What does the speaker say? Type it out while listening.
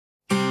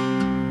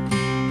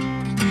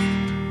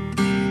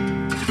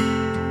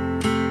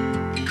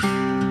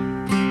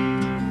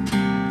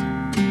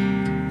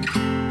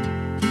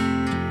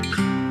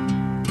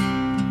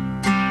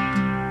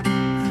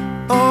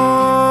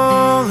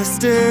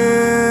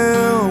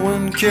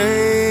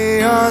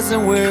chaos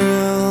and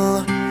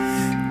will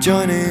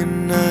join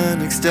in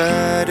an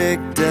ecstatic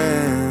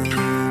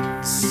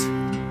dance,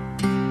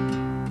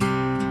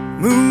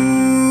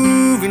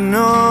 moving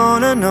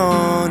on and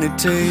on. It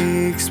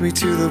takes me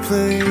to the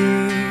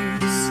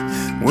place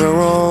where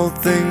all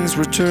things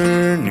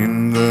return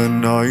in the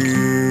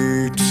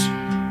night.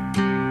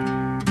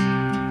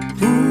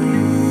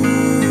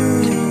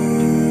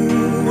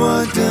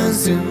 I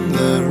dance in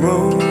the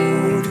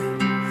road,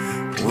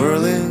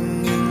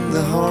 whirling in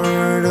the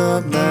heart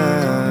of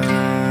man.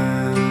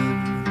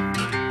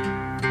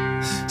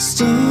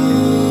 Stardust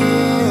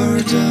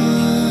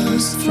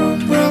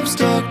from realms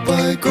stuck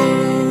by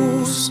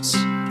ghosts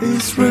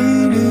is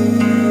raining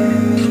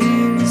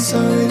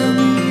inside of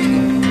me.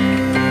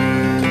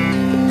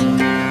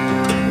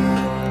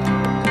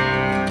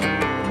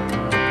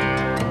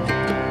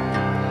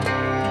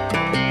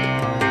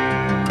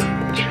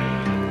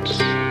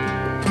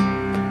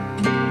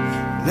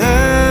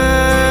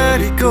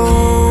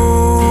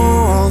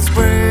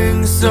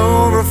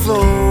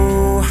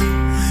 Overflow,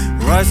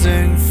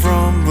 rising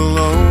from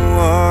below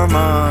our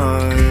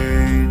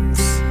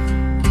minds.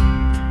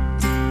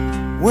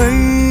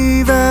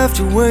 Wave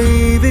after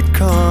wave it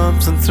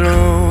comes and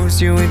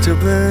throws you into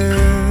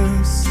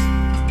bliss,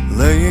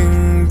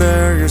 laying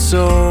bare your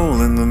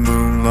soul in the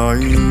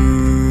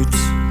moonlight.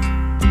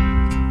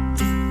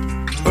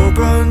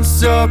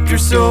 Opens up your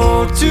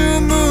soul to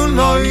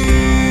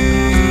moonlight.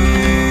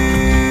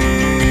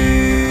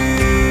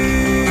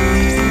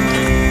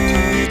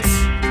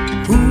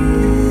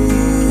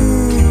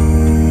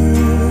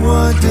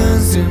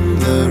 Dance in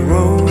the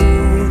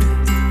road,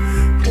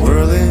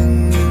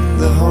 whirling in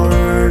the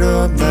heart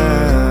of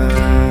man.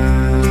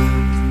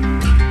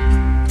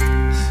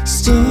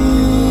 Stardust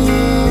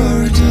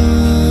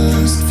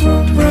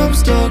from realms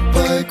stuck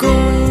by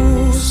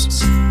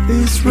ghosts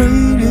is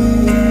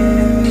raining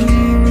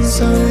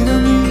inside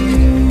of me.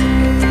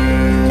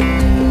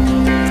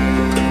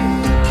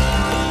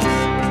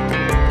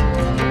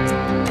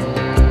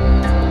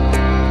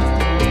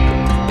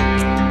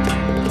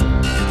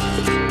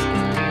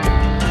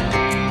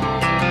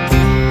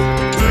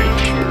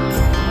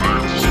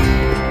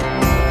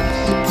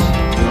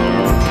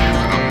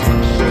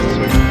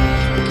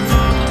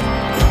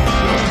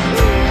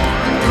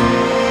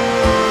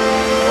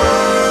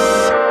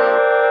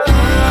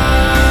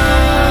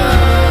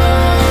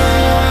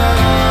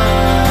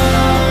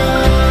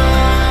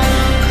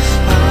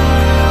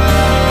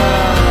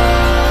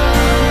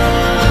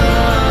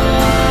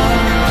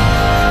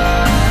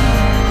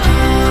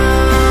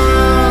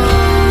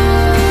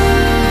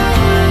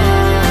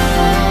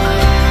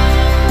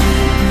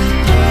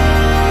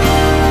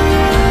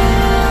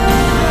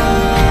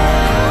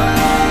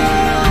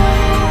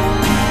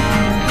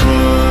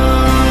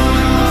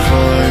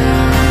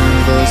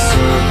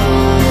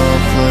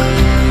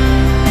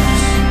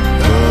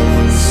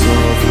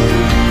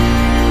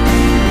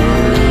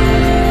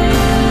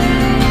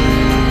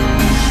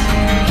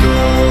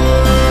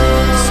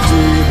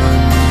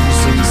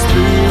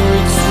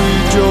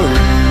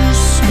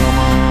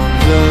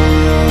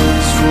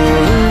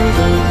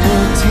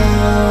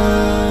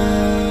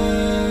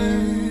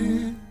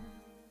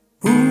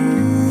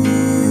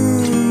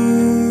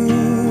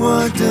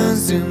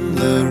 In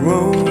the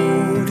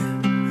road,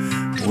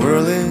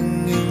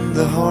 whirling in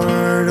the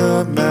heart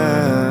of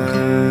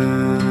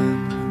man.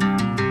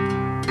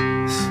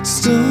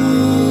 Stardust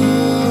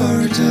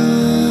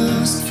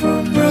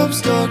from realms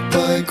stuck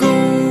by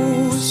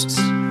ghosts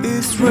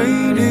is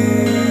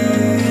raining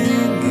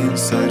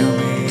inside of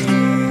me.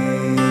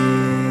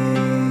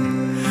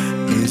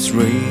 It's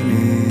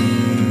raining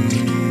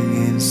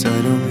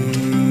inside of me.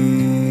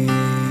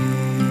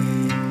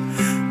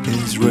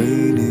 It's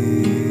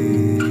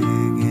raining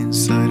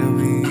inside of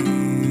me.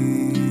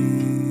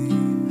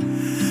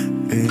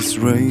 It's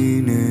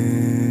raining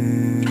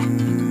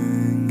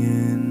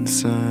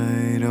inside.